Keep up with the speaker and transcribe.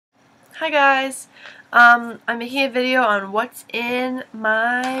Hi guys, I'm making a video on what's in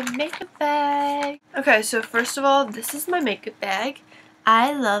my makeup bag. Okay, so first of all, this is my makeup bag.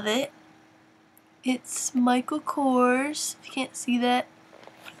 I love it. It's Michael Kors, if you can't see that.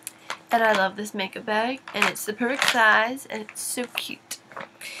 And I love this makeup bag, and it's the perfect size, and it's so cute.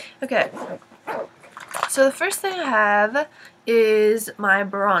 Okay, so the first thing I have is my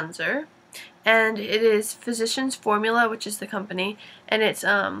bronzer, and it is Physicians Formula, which is the company, and it's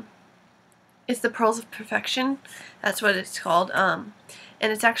the Pearls of Perfection. That's what it's called. And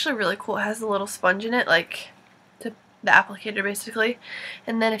it's actually really cool. It has a little sponge in it, like the applicator basically.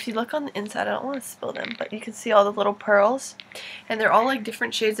 And then if you look on the inside, I don't want to spill them, but you can see all the little pearls. And they're all like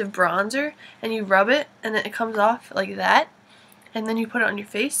different shades of bronzer. And you rub it, and then it comes off like that. And then you put it on your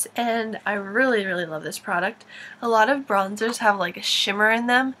face, and I really, really love this product. A lot of bronzers have like a shimmer in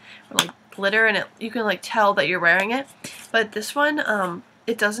them, or like glitter, and you can like tell that you're wearing it. But this one,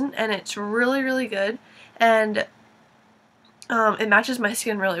 it doesn't, and it's really, really good, and it matches my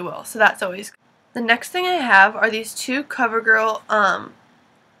skin really well, so that's always good. The next thing I have are these two CoverGirl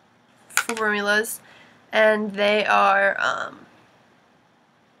formulas, and they are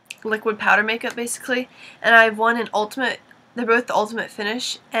liquid powder makeup basically, and I have one in Ultimate. They're both the Ultimate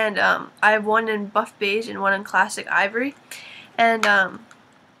Finish, and I have one in Buff Beige and one in Classic Ivory, and I'm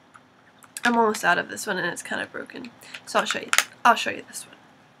almost out of this one, and it's kind of broken, so I'll show you this one.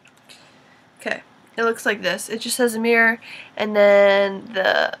 Okay, it looks like this. It just has a mirror, and then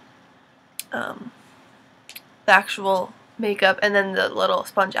the actual makeup, and then the little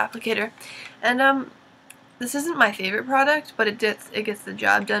sponge applicator. And this isn't my favorite product, but it gets the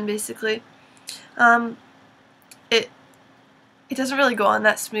job done basically. It doesn't really go on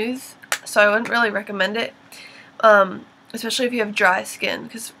that smooth, so I wouldn't really recommend it, especially if you have dry skin,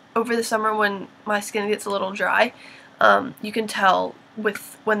 because over the summer when my skin gets a little dry, you can tell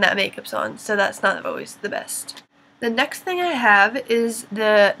when that makeup's on, so that's not always the best. The next thing I have is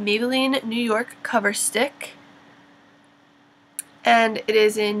the Maybelline New York Cover Stick, and it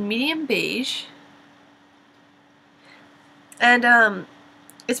is in medium beige, and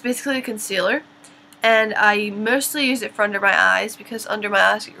it's basically a concealer, and I mostly use it for under my eyes because under my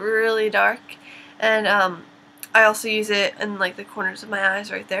eyes get really dark, and I also use it in like the corners of my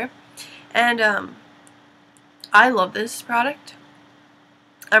eyes right there, and I love this product.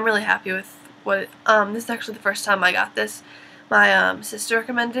 I'm really happy with what this is actually the first time I got this. My sister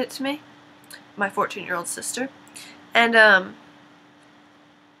recommended it to me, my 14-year-old sister, and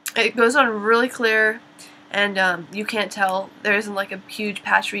it goes on really clear, and you can't tell. There isn't like a huge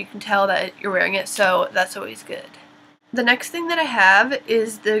patch where you can tell that you're wearing it, so that's always good. The next thing that I have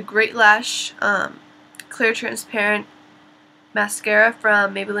is the Great Lash Clear Transparent Mascara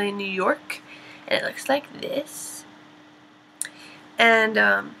from Maybelline New York, and it looks like this.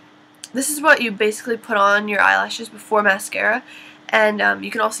 And this is what you basically put on your eyelashes before mascara, and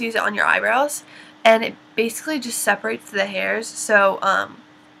you can also use it on your eyebrows, and it basically just separates the hairs, so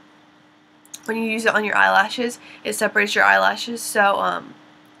when you use it on your eyelashes, it separates your eyelashes, so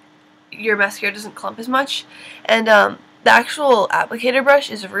your mascara doesn't clump as much. And the actual applicator brush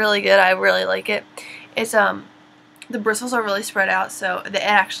is really good. I really like it. It's the bristles are really spread out, so it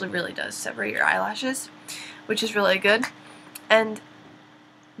actually really does separate your eyelashes, which is really good. And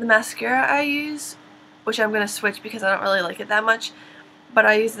the mascara I use, which I'm going to switch because I don't really like it that much, but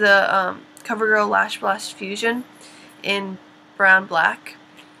I use the CoverGirl Lash Blast Fusion in Brown Black.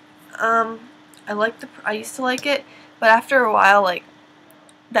 I used to like it, but after a while, like,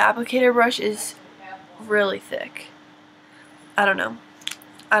 the applicator brush is really thick. I don't know.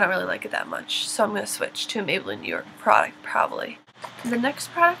 I don't really like it that much, so I'm going to switch to a Maybelline New York product, probably. The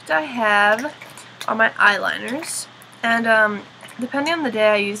next product I have are my eyeliners, and depending on the day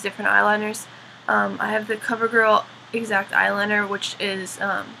I use different eyeliners. I have the CoverGirl Exact Eyeliner, which is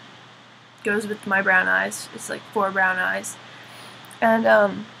goes with my brown eyes. It's like 4 brown eyes,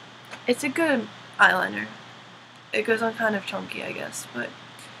 and it's a good eyeliner. It goes on kind of chunky, I guess, but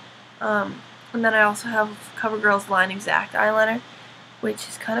and then I also have CoverGirl's Line Exact Eyeliner, which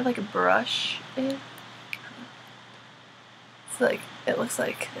is kind of like a brush. It's like, it looks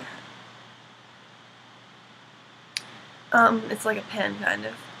like it's like a pen, kind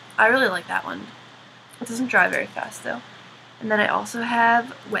of. I really like that one. It doesn't dry very fast, though. And then I also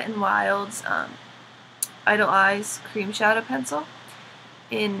have Wet n Wild's Idle Eyes Cream Shadow Pencil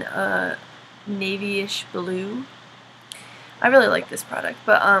in navy-ish blue. I really like this product,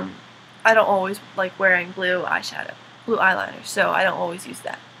 but I don't always like wearing blue eyeliner, so I don't always use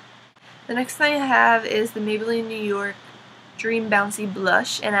that. The next thing I have is the Maybelline New York Dream Bouncy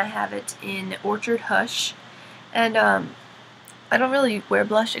Blush, and I have it in Orchard Hush. And I don't really wear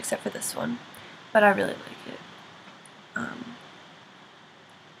blush except for this one, but I really like it.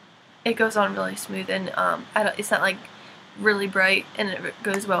 It goes on really smooth, and it's not like really bright, and it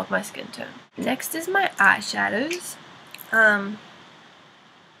goes well with my skin tone. Next is my eyeshadows. I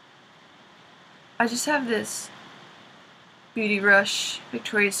just have this Beauty Rush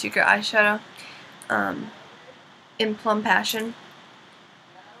Victoria's Secret eyeshadow in Plum Passion.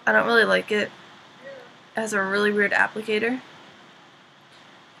 I don't really like it. It has a really weird applicator.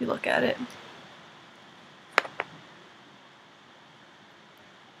 If you look at it.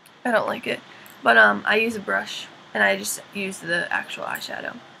 I don't like it. But I use a brush, and I just use the actual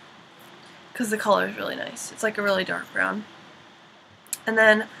eyeshadow. Because the color is really nice. It's like a really dark brown. And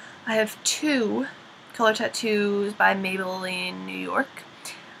then I have two color tattoos by Maybelline New York.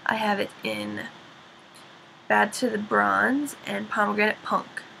 I have it in Bad to the Bronze and Pomegranate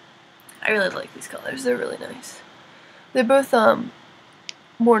Punk. I really like these colors. They're really nice. They're both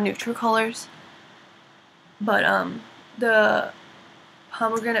more neutral colors. But the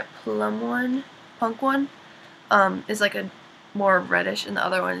Pomegranate Punk one, is like a more reddish, and the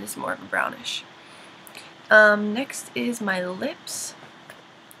other one is more of a brownish. Next is my lips.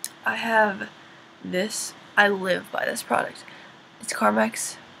 I have this. I live by this product. It's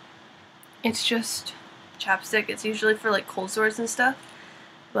Carmex. It's just chapstick. It's usually for like cold sores and stuff,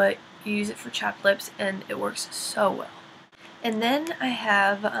 but you use it for chapped lips and it works so well. And then I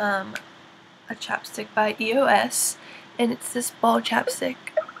have a chapstick by EOS, and it's this ball chapstick.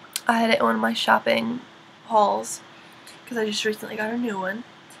 I had it in one of my shopping hauls because I just recently got a new one.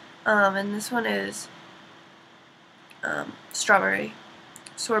 And this one is strawberry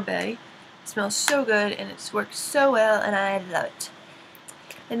sorbet. It smells so good and it's worked so well, and I love it.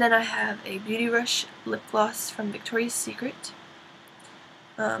 And then I have a Beauty Rush lip gloss from Victoria's Secret.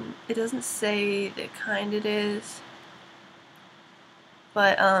 It doesn't say the kind it is,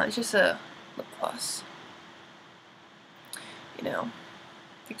 but it's just a lip gloss. You know,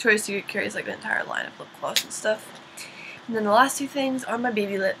 Victoria's Secret carries like the entire line of lip gloss and stuff. And then the last two things are my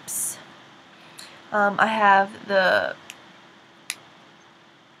baby lips. I have the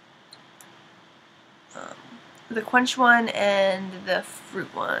Quench one and the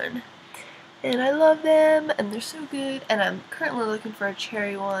Fruit one, and I love them, and they're so good. And I'm currently looking for a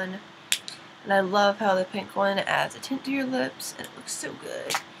cherry one, and I love how the pink one adds a tint to your lips, and it looks so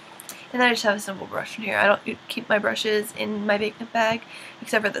good. And then I just have a simple brush in here. I don't keep my brushes in my makeup bag,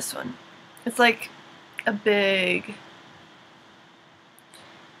 except for this one. It's like a big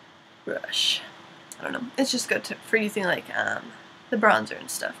brush. I don't know. It's just good for using like the bronzer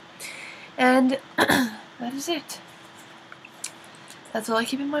and stuff. And that is it. That's all I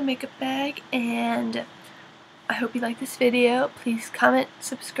keep in my makeup bag, and I hope you like this video. Please comment,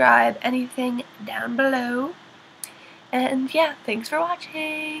 subscribe, anything down below. And yeah, thanks for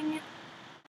watching.